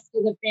for the rest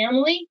of the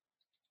family.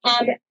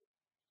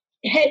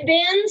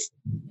 Headbands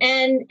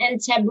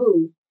and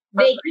taboo.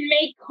 They can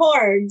make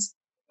cards,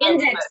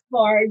 index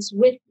cards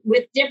with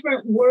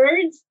different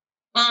words,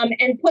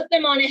 and put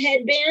them on a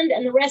headband,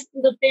 and the rest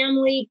of the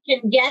family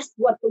can guess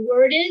what the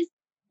word is.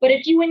 But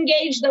if you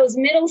engage those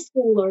middle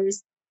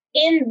schoolers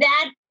in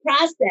that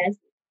process,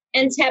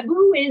 And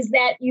taboo is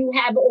that you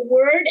have a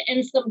word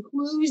and some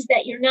clues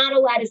that you're not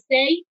allowed to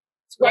say,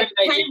 like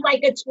kind of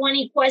like a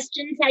 20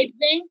 question type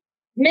thing.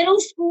 Middle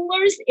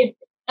schoolers, if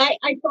I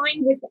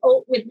find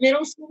with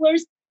middle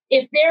schoolers,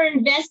 if they're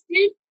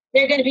invested,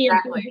 they're going to be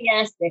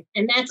enthusiastic,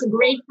 and that's a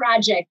great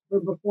project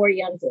for before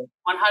Yontif.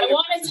 I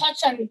want to touch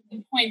on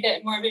the point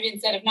that Maura Vivian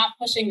said of not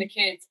pushing the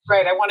kids.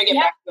 Right, I want to get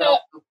back to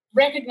that.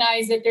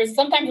 Recognize that there's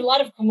sometimes a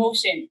lot of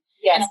commotion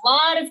and a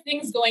lot of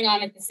things going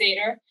on at the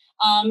Seder,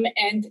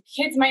 and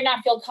kids might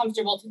not feel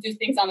comfortable to do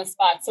things on the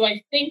spot. So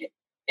I think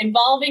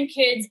involving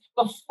kids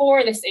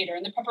before the Seder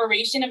and the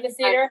preparation of the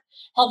Seder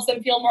helps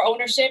them feel more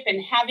ownership,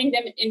 and having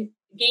them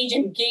engage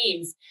in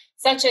games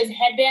such as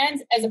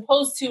headbands, as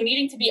opposed to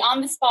needing to be on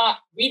the spot,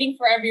 reading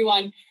for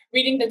everyone,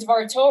 reading the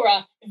Dvar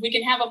Torah. If we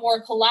can have a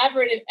more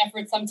collaborative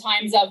effort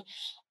sometimes of,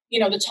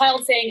 the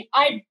child saying,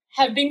 I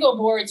have bingo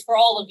boards for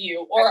all of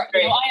you, or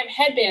I have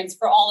headbands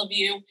for all of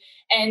you,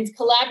 and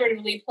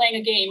collaboratively playing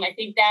a game, I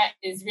think that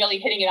is really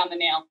hitting it on the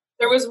nail.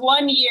 There was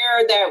one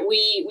year that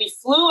we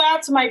flew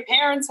out to my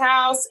parents'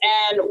 house,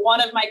 and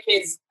one of my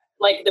kids,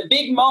 like the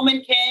big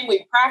moment came,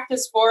 we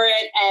practiced for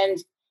it, and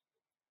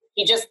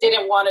he just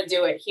didn't want to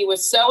do it. He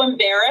was so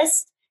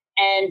embarrassed,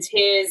 and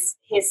his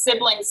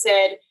sibling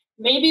said,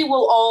 maybe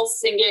we'll all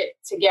sing it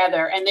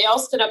together. And they all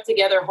stood up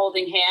together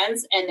holding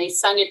hands, and they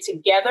sung it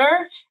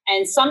together.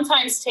 And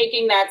sometimes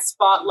taking that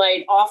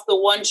spotlight off the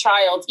one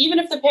child, even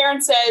if the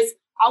parent says,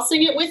 I'll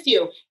sing it with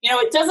you.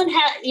 It doesn't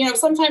have,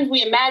 sometimes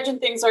we imagine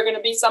things are going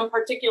to be some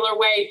particular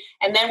way,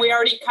 and then we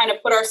already kind of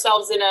put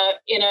ourselves in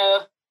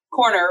a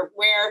corner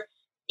where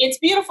it's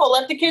beautiful.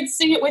 Let the kids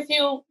sing it with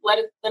you.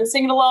 Let them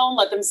sing it alone.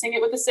 Let them sing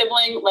it with a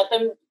sibling. Let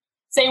them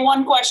say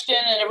one question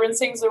and everyone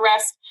sings the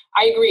rest.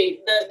 I agree.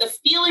 The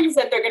feelings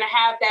that they're going to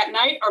have that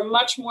night are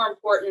much more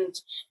important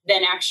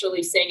than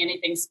actually saying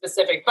anything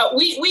specific. But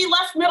we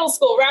left middle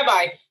school.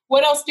 Rabbi,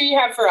 what else do you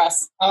have for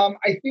us?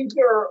 I think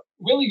there are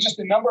really just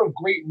a number of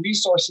great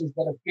resources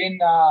that have been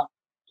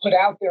put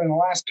out there in the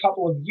last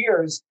couple of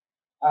years,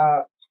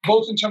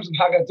 both in terms of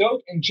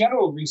Haggadot and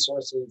general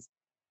resources.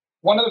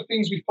 One of the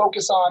things we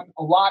focus on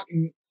a lot,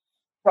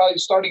 probably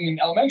starting in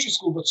elementary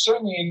school, but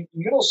certainly in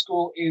middle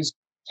school, is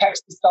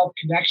text-to-self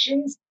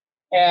connections.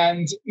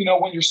 And,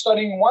 when you're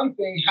studying one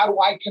thing, how do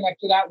I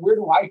connect to that? Where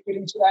do I fit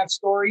into that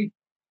story?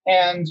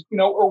 And,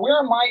 or where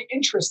are my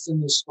interests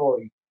in this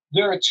story?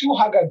 There are two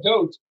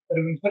Haggadot that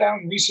have been put out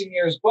in recent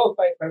years, both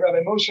by Rabbi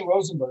Moshe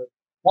Rosenberg.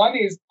 One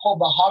is called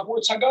the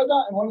Hogwarts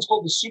Haggadah, and one is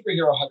called the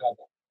Superhero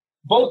Haggadah.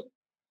 Both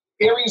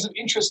areas of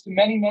interest to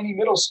many, many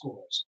middle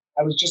schoolers.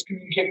 I was just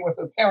communicating with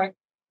a parent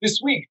this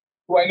week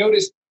who I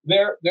noticed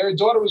their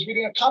daughter was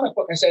reading a comic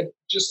book. I said,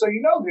 just so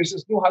you know, there's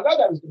this new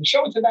Haggadah. I was going to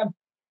show it to them.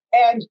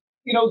 And,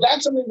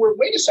 that's something where,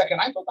 wait a second,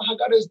 I thought the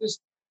Haggadah is this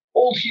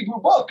old Hebrew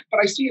book, but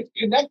I see it's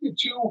connected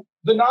to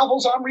the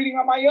novels I'm reading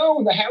on my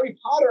own, the Harry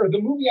Potter, the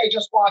movie I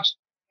just watched.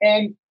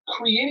 And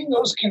creating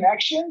those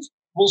connections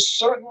will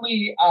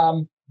certainly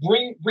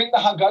bring the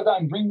Haggadah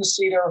and bring the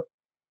Seder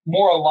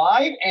more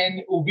alive, and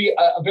it will be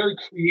a very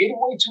creative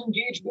way to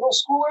engage middle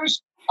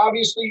schoolers.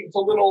 Obviously, it's a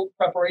little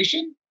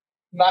preparation.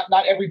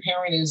 Not every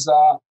parent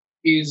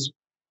is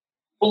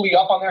fully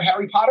up on their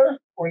Harry Potter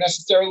or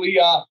necessarily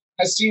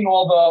has seen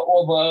all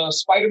the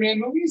Spider-Man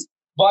movies,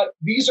 but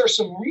these are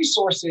some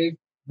resources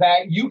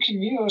that you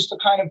can use to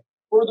kind of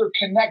further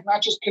connect,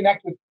 not just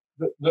connect with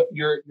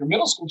your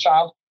middle school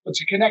child, but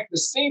to connect the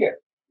Seder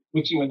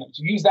with you and them,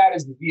 to use that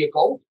as the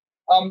vehicle.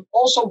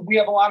 Also, we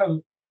have a lot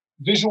of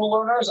visual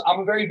learners. I'm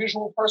a very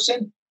visual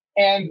person,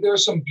 and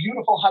there's some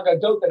beautiful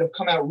Haggadot that have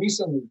come out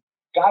recently.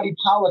 Gadi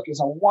Pollack is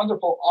a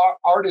wonderful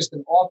artist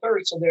and author.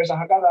 So there's a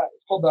Haggadah,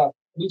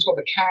 it's called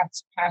the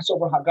Cat's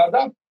Passover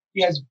Haggadah.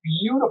 He has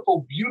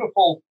beautiful,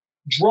 beautiful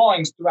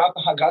drawings throughout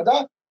the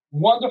Haggadah,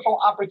 wonderful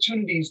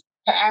opportunities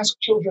to ask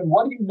children,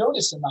 what do you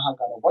notice in the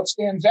Haggadah? What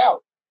stands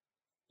out?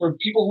 For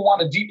people who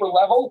want a deeper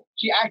level,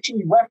 he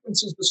actually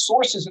references the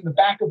sources in the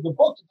back of the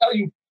book to tell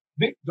you,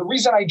 the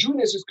reason I drew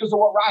this is because of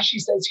what Rashi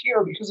says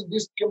here, because of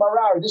this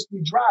Gemara or this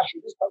Midrash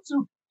or this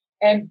Pasuk.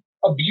 And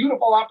a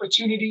beautiful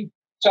opportunity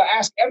to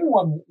ask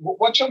everyone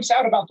what jumps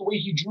out about the way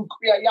he drew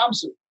Kriya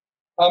Yamsuf.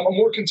 A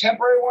more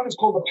contemporary one is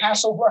called the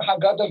Passover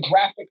Haggadah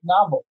graphic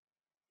novel.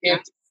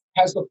 It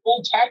has the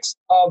full text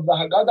of the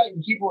Haggadah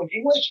in Hebrew and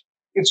English.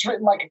 It's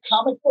written like a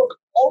comic book,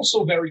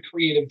 also very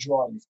creative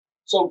drawings.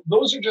 So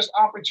those are just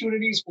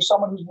opportunities for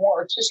someone who's more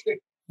artistic,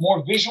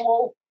 more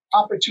visual,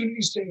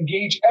 opportunities to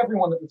engage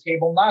everyone at the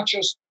table, not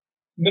just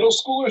middle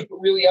schoolers, but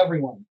really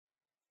everyone.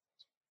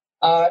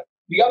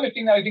 The other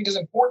thing that I think is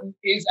important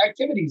is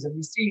activities. And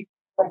we see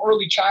from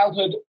early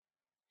childhood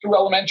through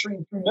elementary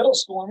and through middle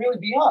school and really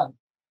beyond.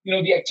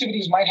 The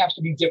activities might have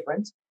to be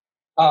different,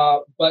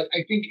 but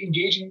I think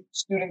engaging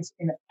students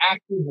in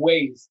active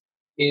ways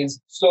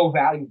is so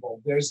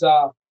valuable. There's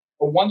a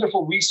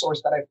wonderful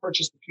resource that I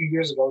purchased a few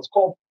years ago. It's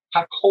called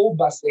Hakol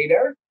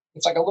Baseder.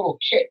 It's like a little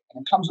kit,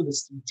 and it comes with a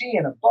CD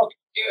and a book,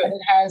 and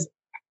it has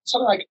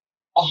something like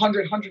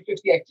 100,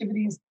 150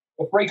 activities.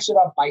 It breaks it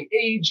up by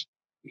age.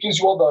 It gives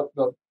you all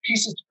the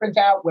pieces to print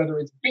out, whether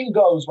it's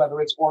bingos,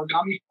 whether it's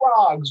origami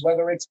frogs,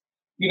 whether it's,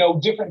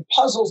 different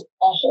puzzles,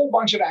 a whole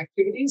bunch of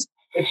activities.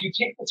 If you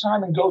take the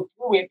time and go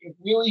through it, it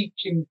really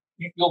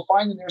you'll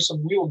find that there's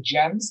some real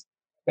gems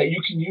that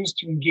you can use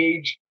to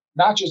engage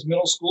not just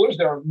middle schoolers.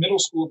 There are middle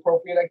school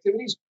appropriate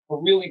activities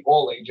for really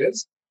all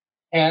ages.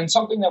 And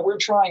something that we're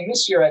trying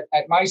this year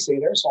at my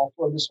Seder, so I'll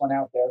throw this one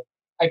out there.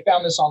 I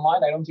found this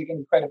online. I don't take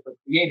any credit for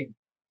creating,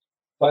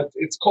 but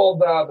it's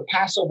called the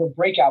Passover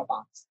Breakout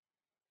Box.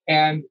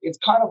 And it's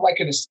kind of like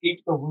an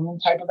escape the room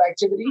type of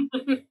activity.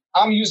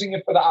 I'm using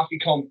it for the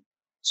afikomen.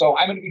 So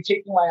I'm going to be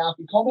taking my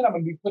afikomen, I'm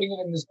going to be putting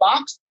it in this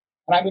box,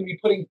 and I'm going to be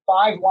putting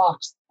 5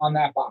 locks on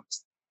that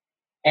box.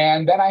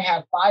 And then I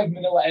have 5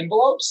 manila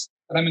envelopes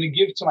that I'm going to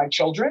give to my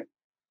children.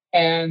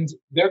 And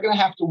they're going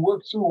to have to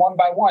work through one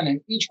by one. And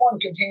each one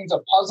contains a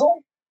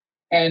puzzle.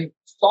 And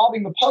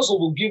solving the puzzle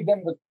will give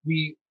them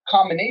the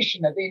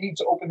combination that they need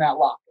to open that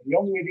lock. And the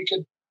only way they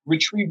could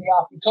retrieve the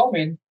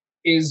afikomen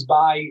is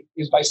by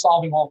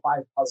solving all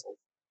 5 puzzles.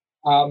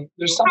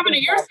 There's something coming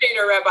to your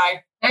Seder,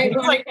 Rabbi. It's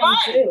like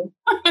fun.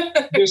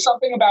 There's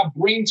something about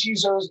brain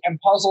teasers and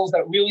puzzles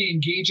that really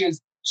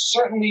engages.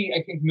 Certainly,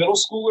 I think middle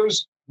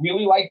schoolers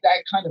really like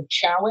that kind of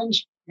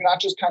challenge. You're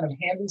not just kind of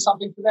handing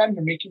something to them.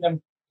 You're making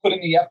them put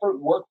in the effort,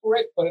 work for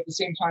it. But at the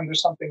same time,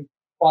 there's something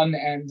fun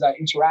and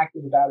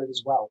interactive about it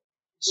as well.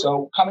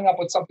 So coming up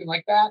with something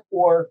like that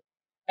or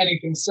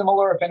anything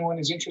similar, if anyone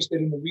is interested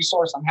in the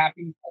resource, I'm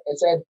happy. Like I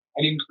said,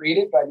 I didn't create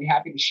it, but I'd be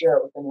happy to share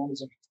it with anyone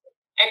who's interested.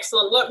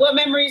 Excellent. What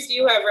memories do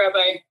you have,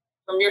 Rabbi,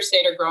 from your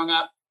Seder growing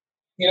up?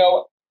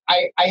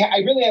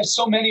 I really have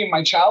so many of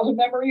my childhood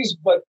memories,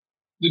 but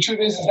the truth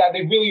is that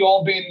they've really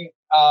all been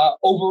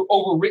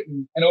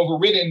overwritten and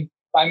overridden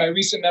by my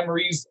recent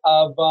memories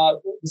of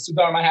the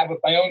Seder I have with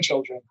my own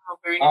children. Oh,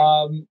 very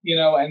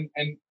nice.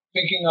 And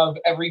thinking of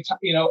every time,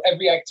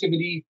 every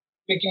activity,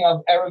 thinking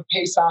of Erev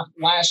Pesach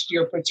last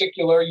year in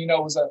particular, it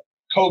was a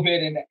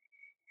COVID and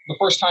the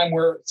first time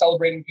we're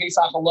celebrating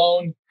Pesach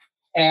alone.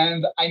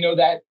 And I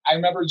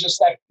remember just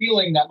that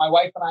feeling that my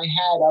wife and I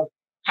had of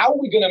how are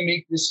we going to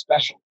make this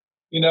special?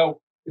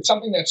 It's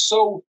something that's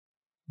so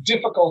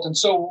difficult and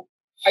so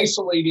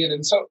isolated.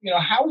 And so,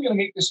 how are we going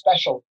to make this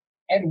special?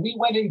 And we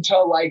went into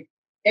like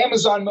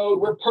Amazon mode.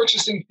 We're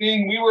purchasing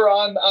things. We were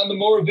on the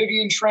Mora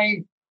Vivian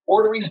train,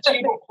 ordering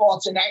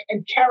tablecloths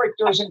and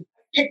characters and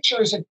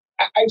pictures. And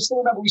I still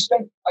remember we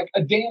spent like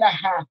a day and a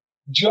half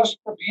just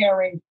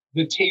preparing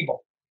the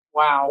table.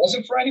 Wow. It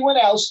wasn't for anyone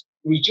else.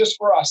 It was just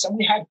for us. And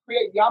we had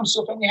create Yam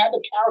Suf and we had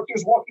the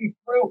characters walking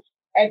through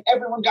and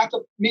everyone got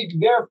to make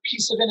their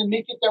piece of it and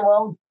make it their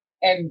own.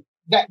 And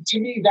that, to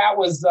me, that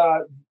was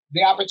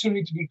the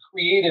opportunity to be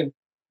creative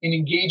in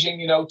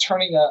engaging,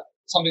 turning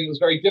something that was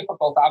very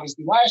difficult,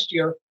 obviously, last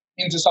year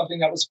into something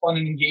that was fun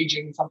and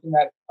engaging, something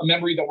that a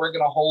memory that we're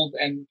going to hold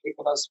and take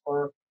with us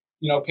for,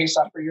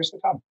 Pesach for years to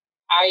come.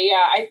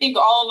 I think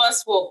all of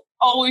us will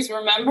always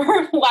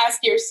remember last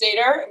year's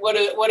Seder. What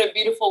a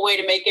beautiful way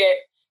to make it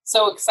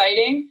so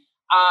exciting.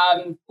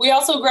 We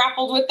also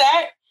grappled with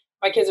that.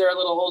 My kids are a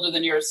little older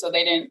than yours, so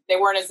they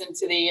weren't as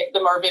into the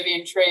Mar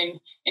Vivian train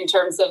in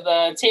terms of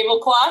the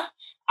tablecloth.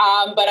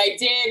 But I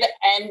did,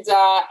 and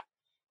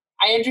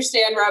I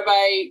understand,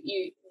 Rabbi,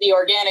 the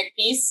organic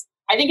piece.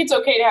 I think it's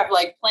okay to have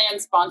like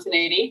planned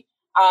spontaneity.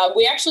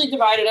 We actually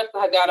divided up the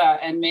Haggadah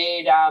and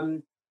made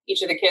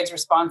each of the kids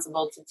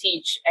responsible to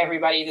teach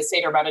everybody the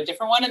Seder about a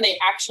different one. And they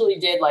actually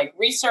did like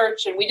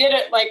research, and we did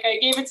it like I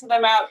gave it to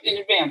them out in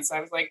advance.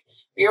 I was like,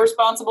 you're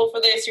responsible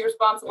for this, you're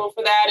responsible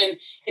for that. And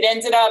it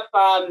ended up,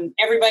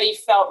 everybody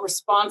felt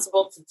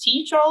responsible to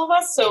teach all of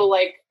us. So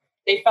like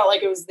they felt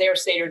like it was their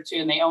Seder too,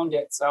 and they owned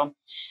it. So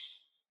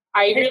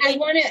I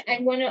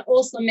want to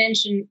also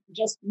mention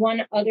just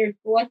one other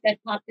thought that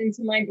popped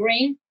into my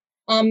brain.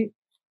 The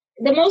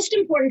most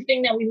important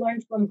thing that we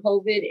learned from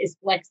COVID is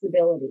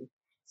flexibility.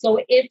 So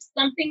if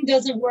something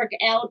doesn't work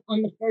out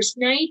on the first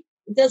night,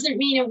 it doesn't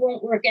mean it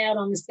won't work out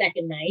on the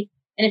second night.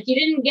 And if you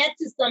didn't get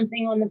to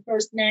something on the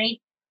first night,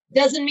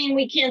 doesn't mean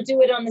we can't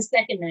do it on the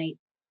second night.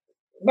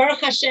 Baruch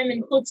Hashem,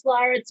 in Chutz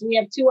La'aretz, we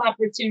have 2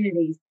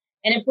 opportunities.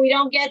 And if we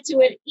don't get to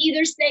it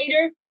either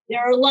Seder, there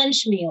are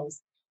lunch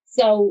meals.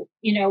 So,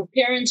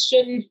 parents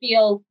shouldn't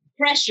feel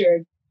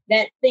pressured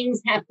that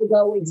things have to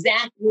go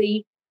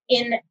exactly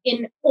in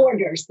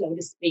order, so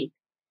to speak.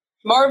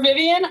 Mar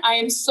Vivian, I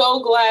am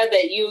so glad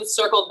that you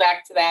circled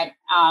back to that.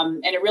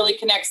 And it really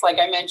connects, like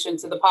I mentioned,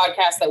 to the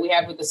podcast that we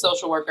had with the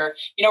social worker.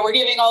 We're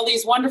giving all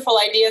these wonderful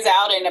ideas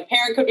out, and a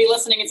parent could be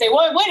listening and say,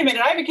 well, wait a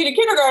minute, I have a kid in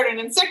kindergarten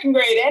and second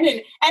grade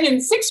and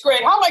in sixth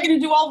grade. How am I going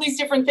to do all these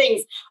different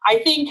things? I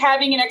think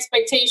having an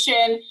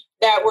expectation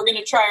that we're going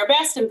to try our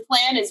best and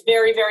plan is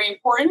very, very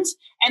important.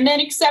 And then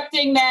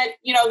accepting that,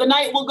 the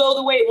night will go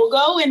the way it will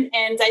go. And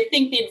I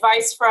think the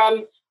advice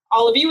from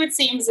all of you, it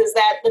seems, is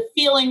that the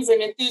feelings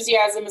and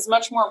enthusiasm is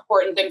much more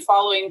important than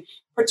following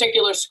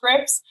particular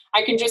scripts.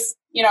 I can just,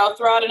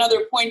 throw out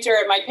another pointer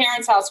at my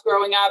parents' house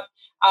growing up.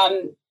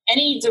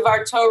 Any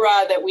Devar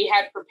Torah that we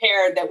had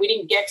prepared that we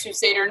didn't get to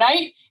Seder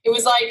night, it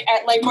was like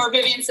Mar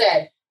Vivian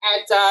said,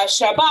 at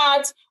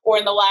Shabbat or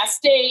in the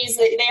last days.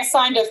 They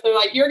assigned us. They're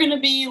like, you're going to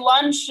be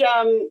lunch,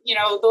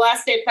 the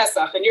last day of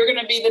Pesach, and you're going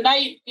to be the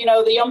night,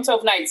 the Yom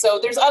Tov night. So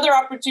there's other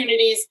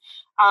opportunities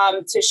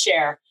to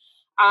share.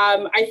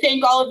 I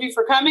thank all of you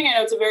for coming. I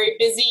know it's a very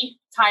busy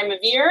time of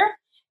year,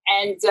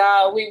 and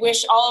we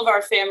wish all of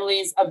our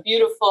families a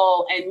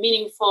beautiful and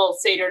meaningful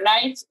Seder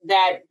night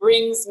that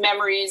brings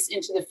memories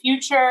into the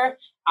future,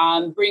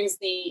 brings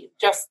the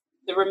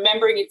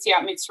remembering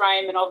Yetziat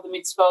Mitzrayim and all of the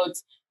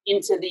mitzvot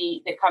into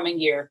the coming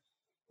year.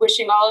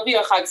 Wishing all of you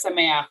a Chag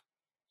Sameach.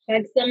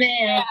 Chag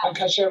Sameach. Chag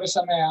Kasher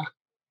v'Sameach.